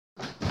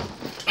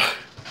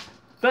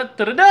Da,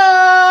 da, da,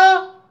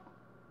 da.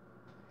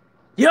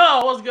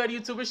 Yo, what's good,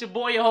 YouTube? It's your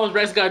boy, your host,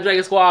 Rex Got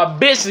Dragon Squad.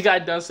 Bitch just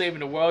got done saving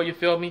the world, you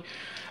feel me?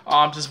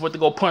 Just went to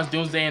go punch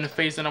Doomsday in the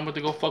face, and I'm about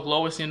to go fuck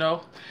Lois, you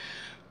know?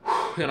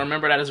 And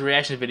remember that as a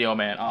reaction video,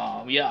 man.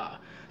 Yeah.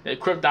 The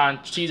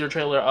KRYPTON teaser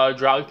trailer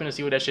dropped. We finna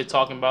see what that shit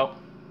talking about.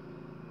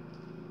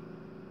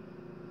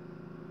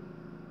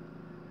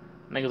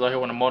 Niggas out here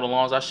want to mow the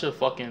lawns. I should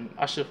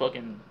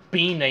fucking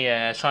beam their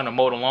ass trying to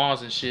mow the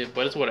lawns and shit,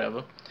 but it's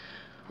whatever.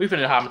 We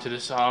finna hop into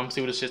this, see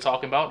what this shit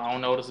talking about. I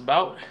don't know what it's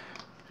about.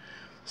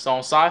 It's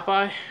on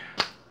SYFY.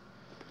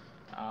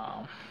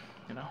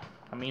 You know,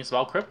 I mean, it's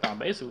about KRYPTON,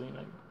 basically.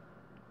 Like,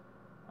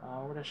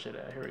 where that shit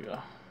at? Here we go.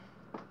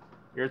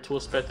 Ear tool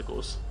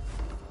spectacles.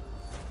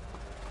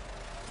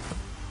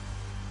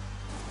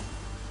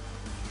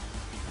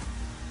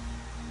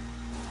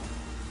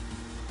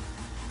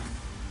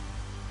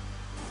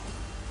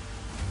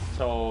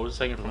 So, this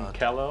taken from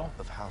Kal-El.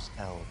 Of House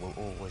L will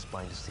always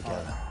bind us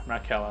together.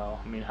 Not Kal-El,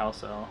 I mean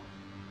House L.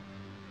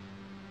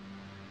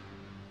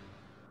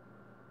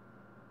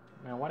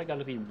 Man, why they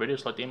gotta be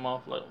British like they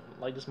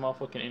like this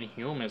motherfucking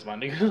Inhumans, my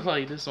nigga?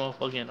 Like this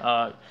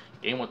motherfucking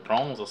Game of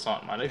Thrones or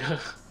something, my nigga.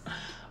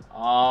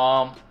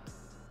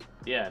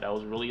 Yeah, that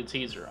was really a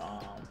teaser. I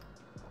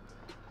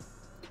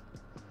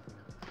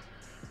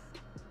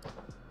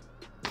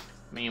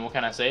mean, what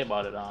can I say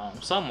about it?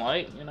 Something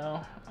like, you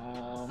know,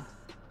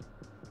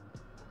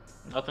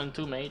 nothing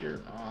too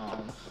major.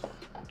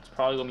 It's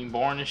probably gonna be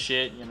boring as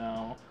shit, you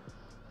know,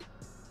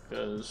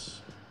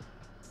 because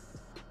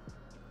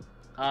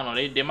I don't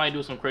know, they might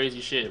do some crazy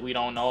shit we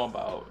don't know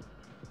about.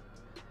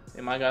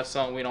 They might got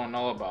something we don't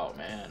know about,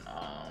 man.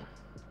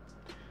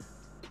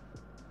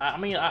 I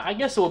mean, I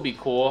guess it would be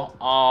cool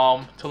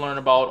to learn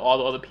about all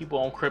the other people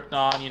on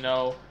KRYPTON, you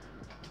know.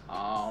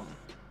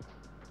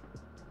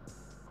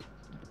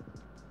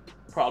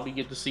 Probably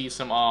get to see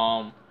some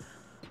I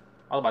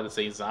was about to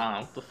say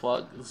Zod, what the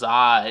fuck?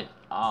 Zod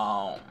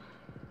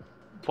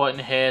button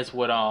heads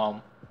with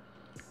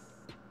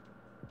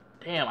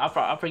damn,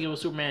 I forget what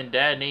Superman's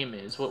dad name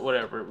is.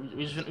 Whatever.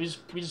 We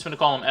just finna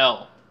call him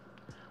L.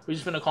 We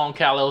just finna call him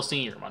Kal-El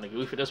Senior, my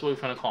nigga. That's what we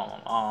finna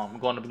call him.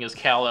 Going up against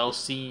Kal-El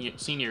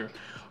Senior.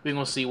 We're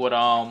gonna see what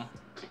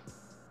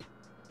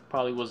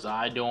probably what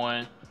Zod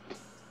doing.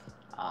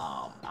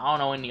 I don't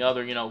know any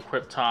other, you know,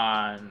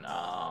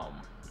 KRYPTON,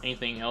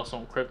 anything else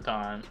on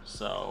KRYPTON,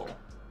 so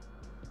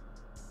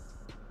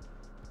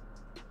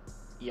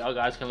y'all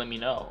guys can let me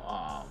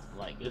know.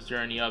 Like, is there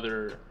any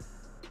other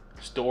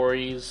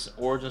stories,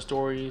 origin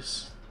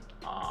stories,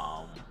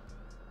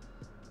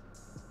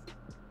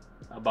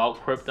 about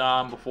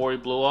KRYPTON before he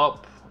blew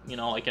up, you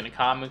know, like in the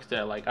comics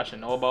that like I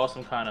should know about?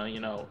 Some kind of, you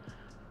know,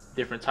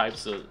 different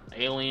types of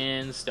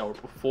aliens that were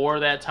before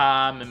that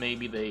time, and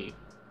maybe they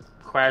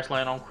crash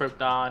land on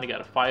KRYPTON, they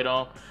gotta fight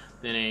them,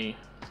 then they,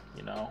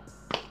 you know,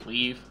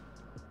 leave.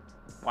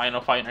 Why ain't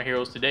no fighting our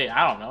heroes today?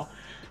 I don't know.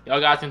 Y'all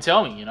guys can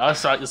tell me, you know.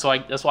 So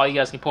that's why you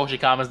guys can post your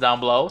comments down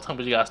below. Tell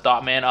me what you guys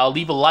thought, man.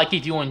 Leave a like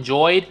if you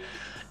enjoyed.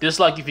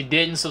 Dislike if you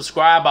didn't.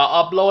 Subscribe.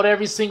 I upload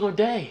every single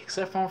day,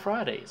 except for on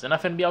Fridays. And I'm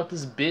finna be out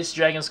this bitch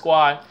Dragon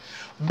Squad.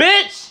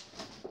 Bitch!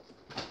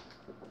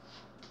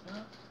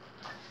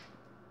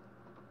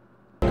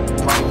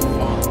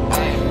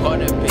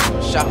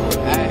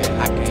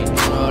 I can't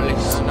do no